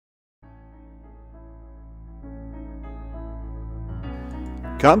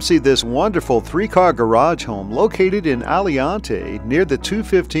Come see this wonderful 3-car garage home located in Aliante near the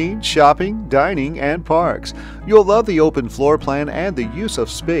 215 Shopping, Dining, and Parks. You'll love the open floor plan and the use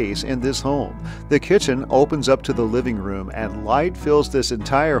of space in this home. The kitchen opens up to the living room and light fills this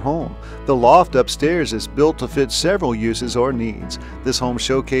entire home. The loft upstairs is built to fit several uses or needs. This home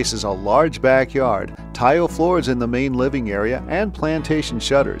showcases a large backyard, tile floors in the main living area, and plantation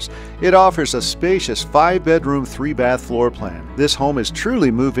shutters. It offers a spacious 5-bedroom, 3-bath floor plan. This home is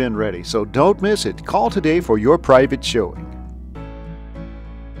truly move-in ready, so don't miss it. Call today for your private showing.